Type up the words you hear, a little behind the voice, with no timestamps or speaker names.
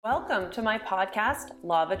Welcome to my podcast,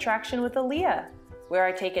 Law of Attraction with Aaliyah, where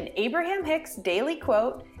I take an Abraham Hicks daily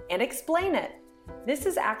quote and explain it. This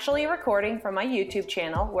is actually a recording from my YouTube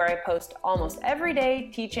channel where I post almost every day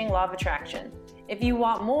teaching Law of Attraction. If you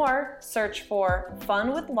want more, search for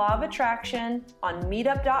Fun with Law of Attraction on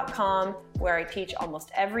meetup.com, where I teach almost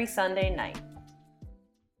every Sunday night.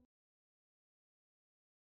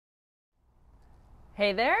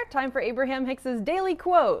 Hey there, time for Abraham Hicks's daily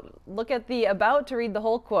quote. Look at the about to read the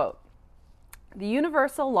whole quote. The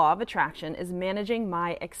universal law of attraction is managing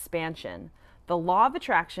my expansion. The law of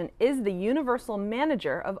attraction is the universal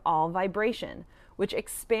manager of all vibration, which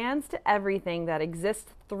expands to everything that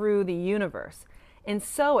exists through the universe. And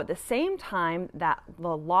so at the same time that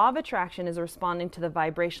the law of attraction is responding to the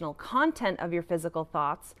vibrational content of your physical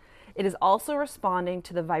thoughts, it is also responding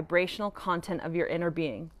to the vibrational content of your inner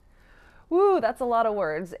being. Woo, that's a lot of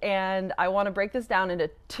words, and I want to break this down into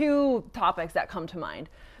two topics that come to mind.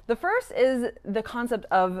 The first is the concept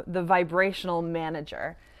of the vibrational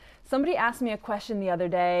manager. Somebody asked me a question the other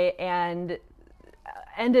day and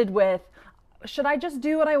ended with, should I just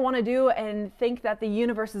do what I want to do and think that the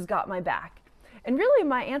universe has got my back? And really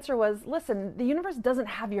my answer was, listen, the universe doesn't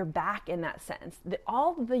have your back in that sense.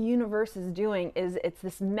 All the universe is doing is it's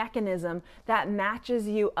this mechanism that matches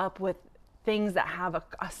you up with things that have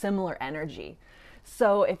a similar energy.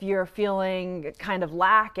 So if you're feeling kind of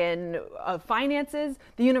lack in finances,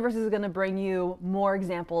 the universe is going to bring you more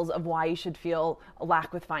examples of why you should feel a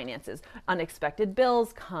lack with finances. Unexpected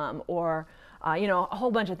bills come, or a whole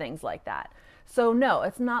bunch of things like that. So no,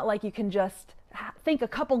 it's not like you can just think a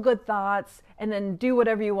couple good thoughts and then do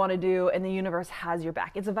whatever you want to do and the universe has your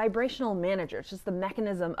back. It's a vibrational manager. It's just the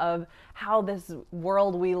mechanism of how this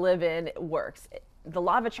world we live in works. The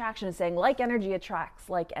law of attraction is saying like energy attracts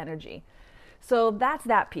like energy. So that's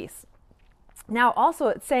that piece. Now also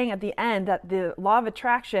it's saying at the end that the law of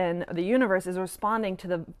attraction, the universe, is responding to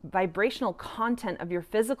the vibrational content of your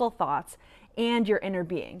physical thoughts and your inner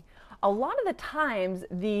being. A lot of the times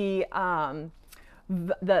the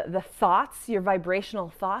thoughts, your vibrational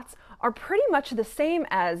thoughts, are pretty much the same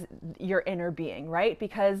as your inner being, right?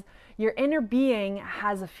 Because your inner being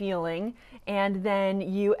has a feeling, and then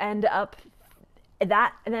you end up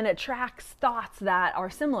that and then attracts thoughts that are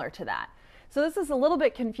similar to that. So this is a little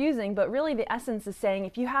bit confusing, but really the essence is saying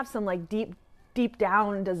if you have some like deep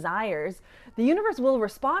down desires, the universe will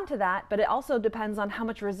respond to that, but it also depends on how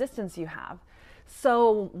much resistance you have.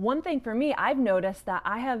 So one thing for me, I've noticed that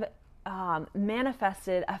I have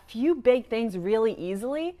manifested a few big things really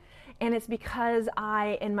easily, and it's because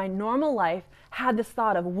I, in my normal life, had this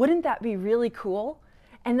thought of, wouldn't that be really cool?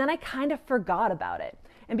 And then I kind of forgot about it.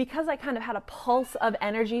 And because I kind of had a pulse of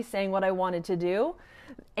energy saying what I wanted to do,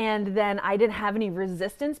 and then I didn't have any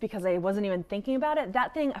resistance because I wasn't even thinking about it,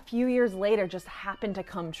 that thing a few years later just happened to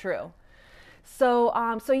come true. So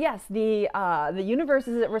yes, the universe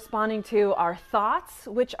is responding to our thoughts,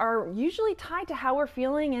 which are usually tied to how we're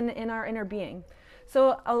feeling in our inner being.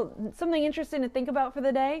 So something interesting to think about for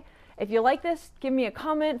the day. If you like this, give me a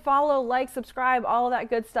comment, follow, like, subscribe, all of that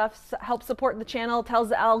good stuff. Help support the channel, tells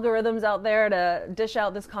the algorithms out there to dish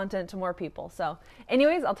out this content to more people. So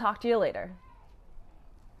anyways, I'll talk to you later.